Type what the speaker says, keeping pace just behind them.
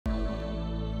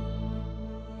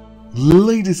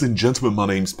Ladies and gentlemen, my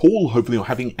name's Paul. Hopefully you're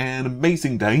having an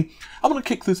amazing day. I'm going to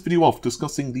kick this video off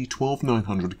discussing the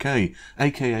 12900K,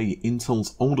 aka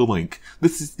Intel's Alder Lake.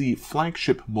 This is the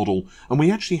flagship model, and we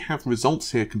actually have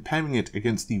results here comparing it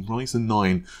against the Ryzen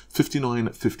 9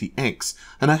 5950X.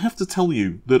 And I have to tell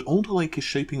you that Alder Lake is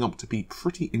shaping up to be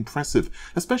pretty impressive,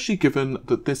 especially given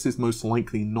that this is most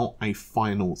likely not a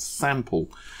final sample.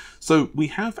 So we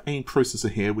have a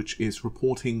processor here which is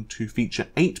reporting to feature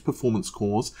 8 performance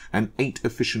cores and 8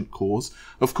 efficient cores.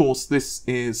 Of course, this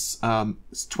is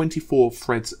 24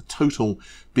 threads total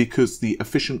because the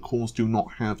efficient cores do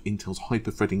not have Intel's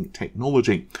hyperthreading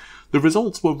technology. The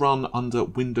results were run under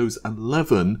Windows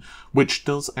 11, which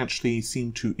does actually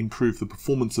seem to improve the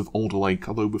performance of Alder Lake,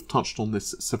 although we've touched on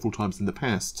this several times in the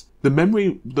past. The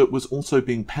memory that was also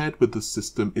being paired with the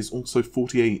system is also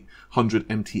 4800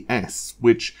 MTS,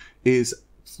 which is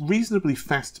reasonably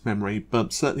fast memory,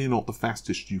 but certainly not the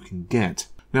fastest you can get.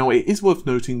 Now, it is worth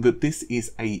noting that this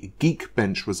is a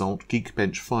Geekbench result,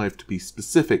 Geekbench 5 to be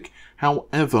specific.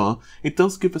 However, it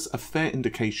does give us a fair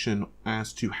indication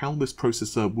as to how this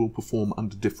processor will perform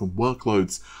under different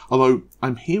workloads, although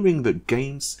I'm hearing that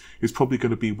games is probably going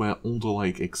to be where Alder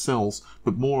Lake excels,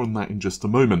 but more on that in just a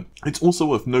moment. It's also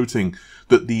worth noting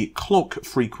that the clock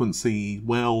frequency,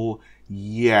 well,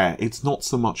 yeah, it's not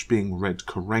so much being read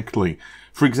correctly.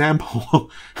 For example,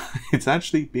 it's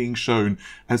actually being shown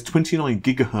as 29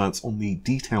 GHz on the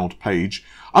detailed page.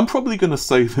 I'm probably going to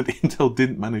say that Intel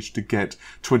didn't manage to get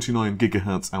 29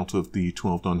 GHz out of the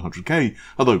 12900K,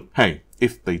 although, hey,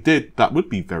 if they did, that would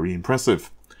be very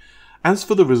impressive. As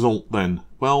for the result then,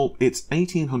 well, it's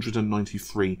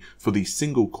 1893 for the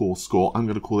single core score. I'm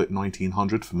going to call it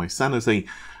 1900 for my sanity.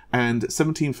 And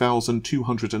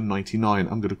 17,299,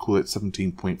 I'm going to call it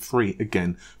 17.3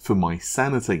 again for my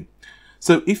sanity.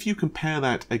 So if you compare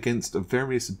that against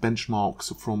various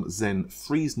benchmarks from Zen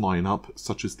 3's lineup,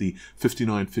 such as the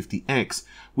 5950X,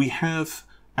 we have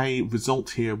a result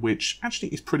here which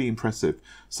actually is pretty impressive.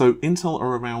 So Intel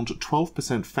are around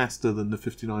 12% faster than the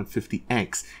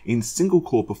 5950X in single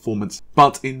core performance,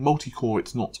 but in multi-core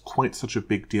it's not quite such a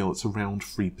big deal, it's around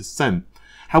 3%.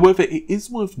 However, it is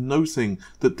worth noting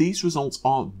that these results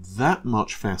are that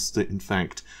much faster, in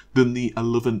fact, than the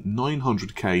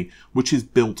 11900K, which is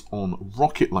built on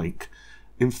Rocket Lake.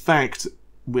 In fact,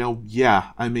 well,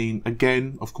 yeah, I mean,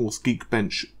 again, of course,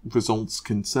 Geekbench results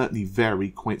can certainly vary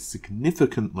quite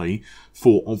significantly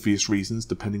for obvious reasons,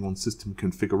 depending on system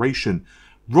configuration.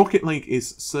 Rocket Lake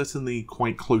is certainly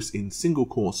quite close in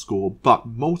single-core score, but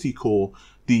multi-core,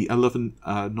 the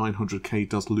 11900K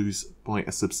does lose by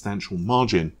a substantial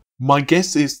margin. My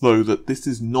guess is, though, that this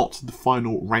is not the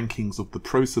final rankings of the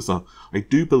processor. I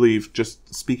do believe,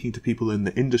 just speaking to people in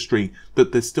the industry,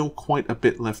 that there's still quite a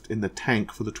bit left in the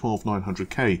tank for the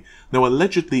 12900K. Now,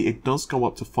 allegedly, it does go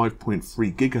up to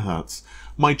 5.3 GHz.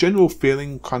 My general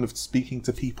feeling, kind of speaking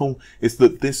to people, is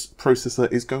that this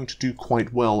processor is going to do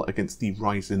quite well against the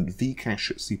Ryzen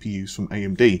V-cache CPUs from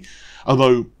AMD.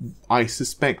 Although, I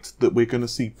suspect that we're going to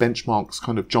see benchmarks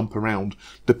kind of jump around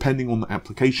depending on the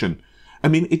application. I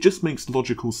mean, it just makes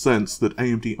logical sense that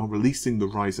AMD are releasing the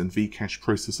Ryzen V-cache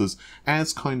processors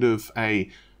as kind of a,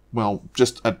 well,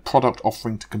 just a product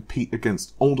offering to compete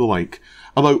against Alder Lake.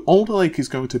 Although Alder Lake is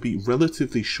going to be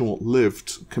relatively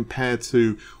short-lived compared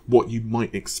to what you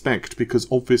might expect, because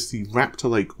obviously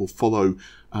Raptor Lake will follow,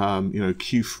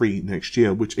 Q3 next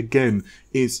year, which again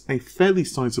is a fairly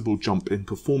sizable jump in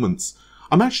performance.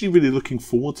 I'm actually really looking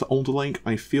forward to Alder Lake.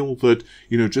 I feel that,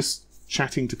 just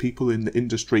chatting to people in the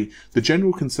industry, the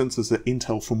general consensus at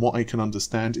Intel, from what I can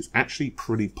understand, is actually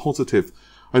pretty positive.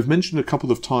 I've mentioned a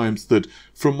couple of times that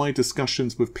from my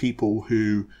discussions with people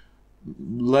who,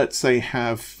 let's say,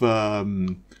 have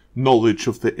knowledge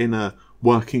of the inner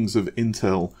workings of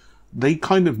Intel, they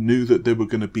kind of knew that they were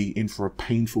going to be in for a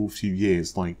painful few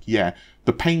years. Like, yeah,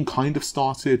 the pain kind of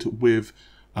started with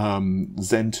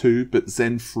Zen 2, but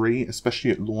Zen 3,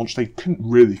 especially at launch, they couldn't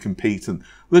really compete. And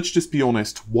let's just be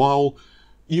honest, while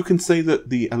you can say that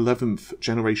the 11th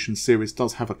generation series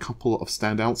does have a couple of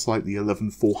standouts, like the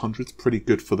 11400's pretty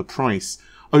good for the price,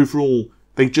 overall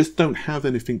they just don't have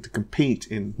anything to compete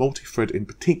in multi-thread in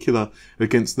particular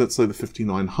against, let's say, the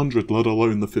 5900, let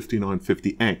alone the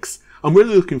 5950X. I'm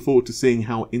really looking forward to seeing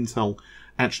how Intel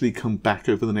actually come back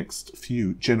over the next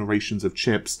few generations of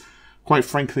chips. Quite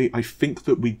frankly, I think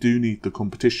that we do need the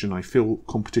competition. I feel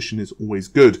competition is always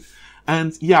good.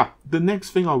 And yeah, the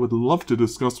next thing I would love to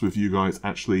discuss with you guys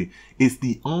actually is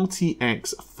the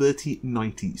RTX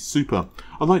 3090 Super.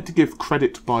 I'd like to give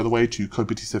credit, by the way, to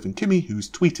Kobe27 Kimmy, who's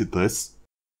tweeted this.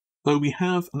 So we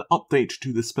have an update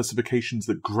to the specifications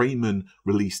that Grayman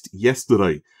released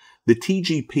yesterday. The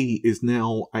TGP is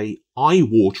now a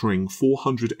eye-watering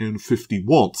 450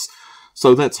 watts.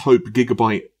 So let's hope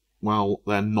Gigabyte, well,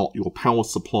 they're not your power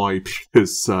supply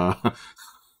because,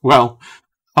 well,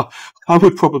 I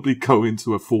would probably go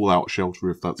into a fallout shelter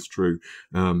if that's true,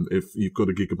 if you've got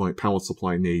a Gigabyte power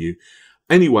supply near you.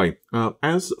 Anyway,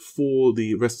 as for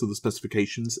the rest of the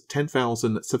specifications,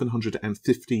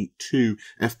 10,752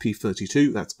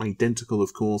 FP32, that's identical,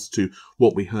 of course, to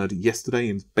what we heard yesterday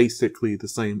and basically the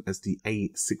same as the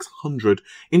A600.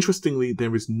 Interestingly,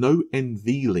 there is no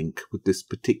NV link with this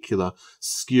particular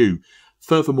SKU.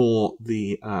 Furthermore,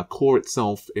 the core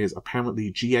itself is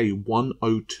apparently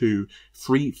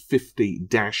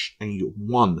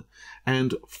GA102350-A1.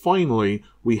 And finally,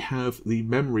 we have the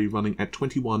memory running at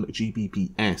 21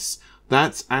 Gbps.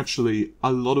 That's actually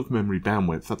a lot of memory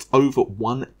bandwidth. That's over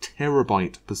 1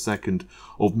 terabyte per second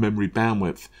of memory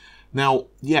bandwidth. Now,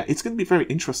 yeah, it's going to be very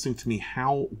interesting to me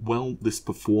how well this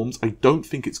performs. I don't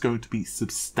think it's going to be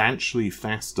substantially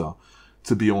faster.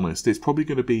 To be honest, it's probably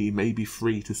going to be maybe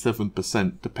 3 to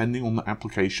 7%, depending on the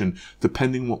application,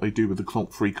 depending what they do with the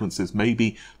clock frequencies.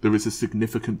 Maybe there is a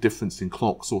significant difference in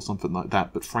clocks or something like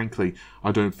that, but frankly,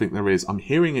 I don't think there is. I'm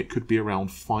hearing it could be around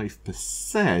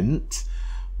 5%,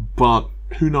 but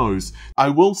who knows? I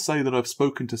will say that I've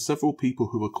spoken to several people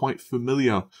who are quite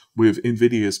familiar with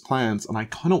NVIDIA's plans, and I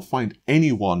cannot find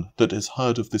anyone that has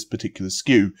heard of this particular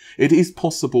SKU. It is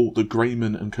possible that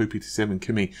Grayman and Copy27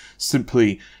 Kimmy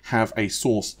simply have a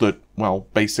source that, well,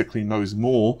 basically knows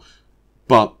more.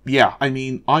 But yeah, I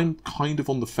mean, I'm kind of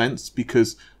on the fence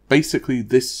because basically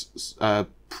this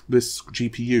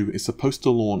GPU is supposed to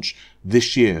launch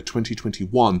this year,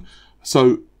 2021.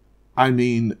 So I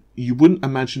mean, you wouldn't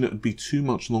imagine it would be too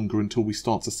much longer until we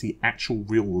start to see actual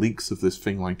real leaks of this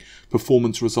thing, like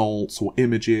performance results or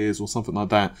images or something like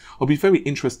that. I'll be very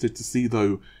interested to see,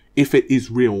 though, if it is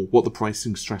real, what the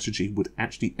pricing strategy would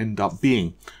actually end up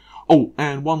being. Oh,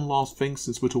 and one last thing,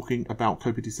 since we're talking about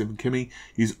Copy27 Kimmy,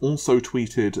 he's also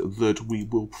tweeted that we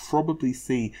will probably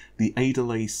see the Alder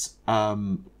Lake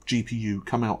GPU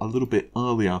come out a little bit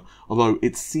earlier, although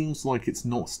it seems like it's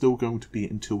not still going to be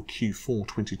until Q4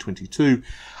 2022.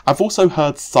 I've also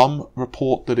heard some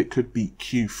report that it could be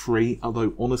Q3,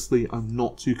 although honestly I'm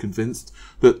not too convinced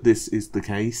that this is the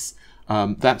case.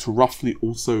 That's roughly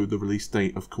also the release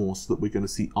date, of course, that we're going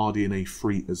to see RDNA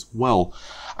 3 as well.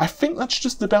 I think that's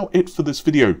just about it for this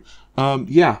video.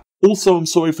 Yeah. Also, I'm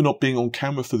sorry for not being on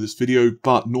camera for this video,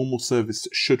 but normal service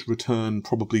should return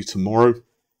probably tomorrow.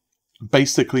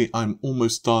 Basically, I'm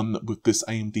almost done with this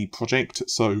AMD project,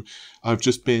 so I've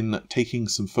just been taking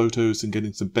some photos and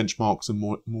getting some benchmarks and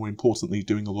more importantly,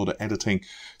 doing a lot of editing.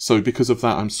 So because of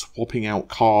that, I'm swapping out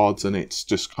cards and it's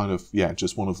just kind of, yeah,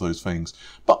 just one of those things.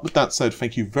 But with that said,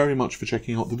 thank you very much for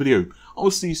checking out the video. I'll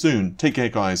see you soon. Take care,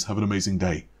 guys. Have an amazing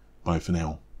day. Bye for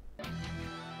now.